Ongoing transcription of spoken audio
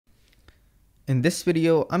In this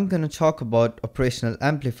video, I'm going to talk about operational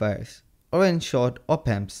amplifiers, or in short,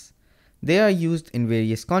 op-amps. They are used in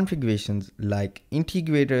various configurations like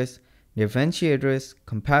integrators, differentiators,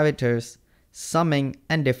 comparators, summing,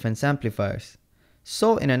 and difference amplifiers.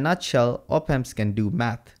 So in a nutshell, op-amps can do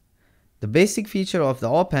math. The basic feature of the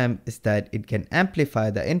op-amp is that it can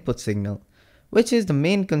amplify the input signal, which is the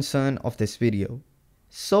main concern of this video.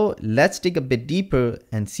 So let's dig a bit deeper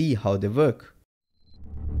and see how they work.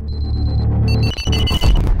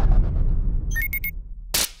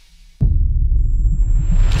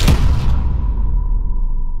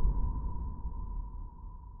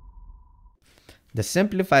 The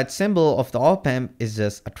simplified symbol of the op-amp is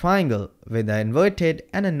just a triangle with an inverted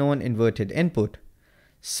and a non-inverted input.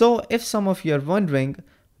 So if some of you are wondering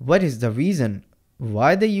what is the reason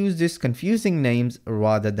why they use these confusing names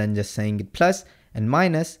rather than just saying it plus and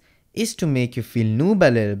minus, is to make you feel noob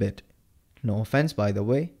a little bit. No offense by the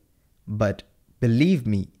way, but believe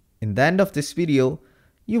me, in the end of this video,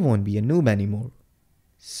 you won't be a noob anymore.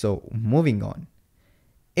 So moving on.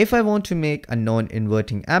 If I want to make a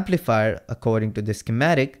non-inverting amplifier according to this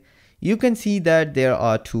schematic, you can see that there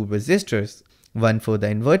are two resistors, one for the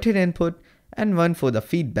inverted input and one for the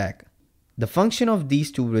feedback. The function of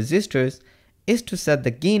these two resistors is to set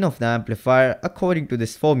the gain of the amplifier according to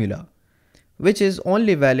this formula, which is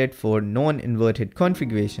only valid for non-inverted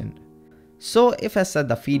configuration. So if I set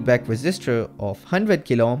the feedback resistor of 100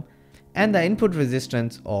 kΩ and the input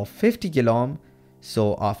resistance of 50 kΩ,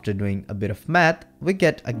 so after doing a bit of math, we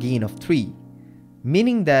get a gain of 3,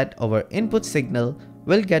 meaning that our input signal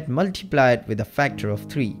will get multiplied with a factor of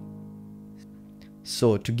 3.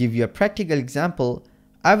 So to give you a practical example,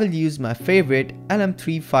 I will use my favorite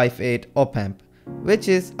LM358 op-amp, which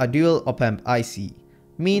is a dual op-amp IC,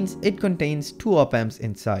 means it contains two op-amps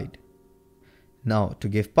inside. Now to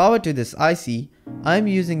give power to this IC, I am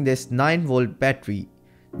using this 9V battery.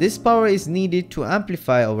 This power is needed to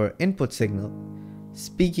amplify our input signal.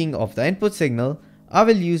 Speaking of the input signal, I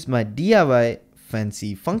will use my DIY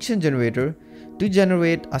fancy function generator to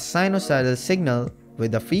generate a sinusoidal signal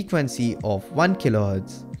with a frequency of 1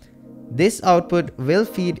 kHz. This output will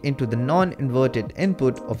feed into the non-inverted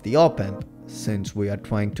input of the op-amp, since we are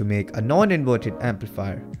trying to make a non-inverted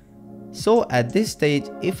amplifier. So at this stage,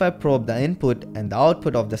 if I probe the input and the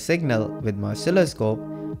output of the signal with my oscilloscope,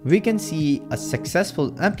 we can see a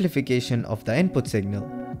successful amplification of the input signal.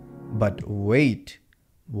 But wait,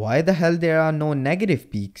 why the hell there are no negative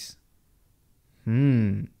peaks?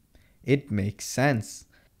 It makes sense.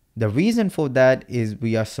 The reason for that is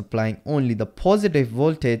we are supplying only the positive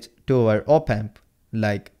voltage to our op-amp,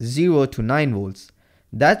 like 0 to 9 volts.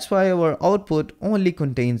 That's why our output only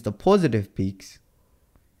contains the positive peaks.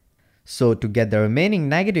 So to get the remaining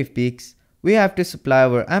negative peaks, we have to supply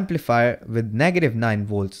our amplifier with negative 9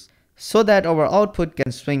 volts, so that our output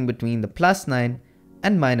can swing between the plus 9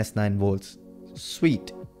 and minus 9 volts.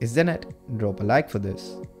 Sweet, isn't it? Drop a like for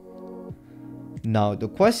this. Now the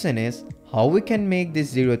question is, how we can make this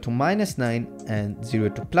 0 to minus 9 and 0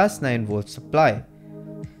 to plus 9 volts supply?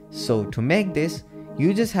 So to make this,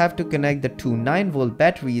 you just have to connect the two 9V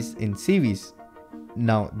batteries in series.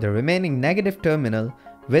 Now the remaining negative terminal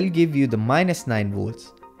will give you the minus 9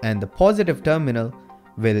 volts and the positive terminal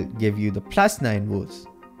will give you the plus 9 volts.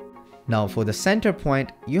 Now for the center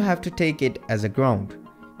point, you have to take it as a ground.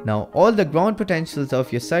 Now all the ground potentials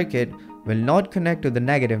of your circuit will not connect to the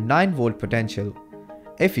negative 9V potential.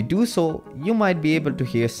 If you do so, you might be able to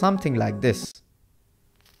hear something like this.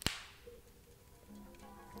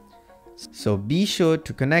 So be sure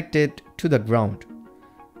to connect it to the ground.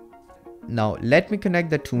 Now let me connect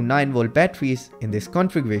the two 9V batteries in this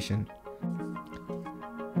configuration.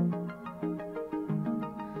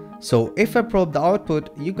 So if I probe the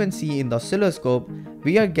output, you can see in the oscilloscope,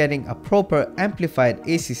 we are getting a proper amplified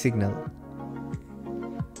AC signal.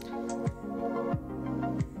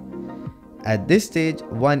 At this stage,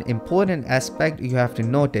 one important aspect you have to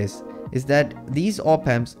notice is that these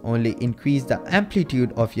op-amps only increase the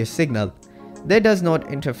amplitude of your signal. They does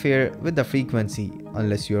not interfere with the frequency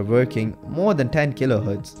unless you are working more than 10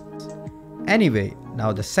 kHz. Anyway,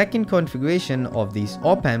 now the second configuration of these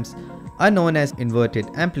op-amps are known as inverted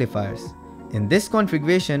amplifiers. In this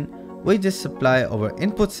configuration, we just supply our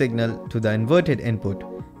input signal to the inverted input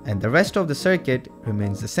and the rest of the circuit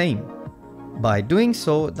remains the same. By doing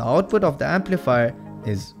so, the output of the amplifier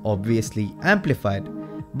is obviously amplified,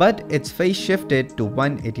 but it's phase shifted to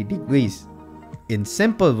 180 degrees. In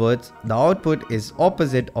simple words, the output is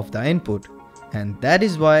opposite of the input, and that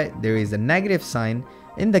is why there is a negative sign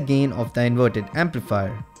in the gain of the inverted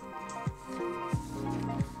amplifier.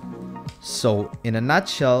 So in a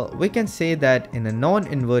nutshell, we can say that in a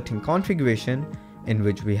non-inverting configuration, in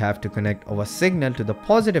which we have to connect our signal to the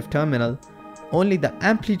positive terminal, only the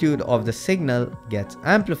amplitude of the signal gets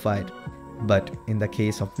amplified. But in the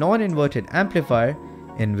case of non-inverted amplifier,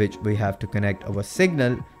 in which we have to connect our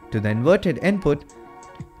signal to the inverted input,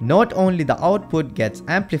 not only the output gets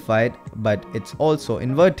amplified, but it's also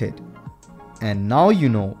inverted. And now you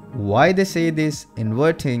know why they say this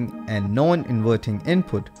inverting and non-inverting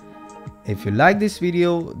input. If you like this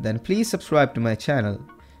video, then please subscribe to my channel.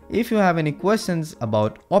 If you have any questions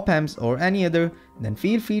about op-amps or any other, then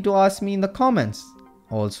feel free to ask me in the comments.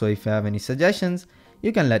 Also, if you have any suggestions,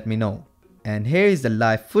 you can let me know. And here is the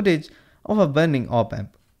live footage of a burning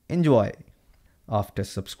op-amp. Enjoy after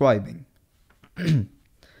subscribing.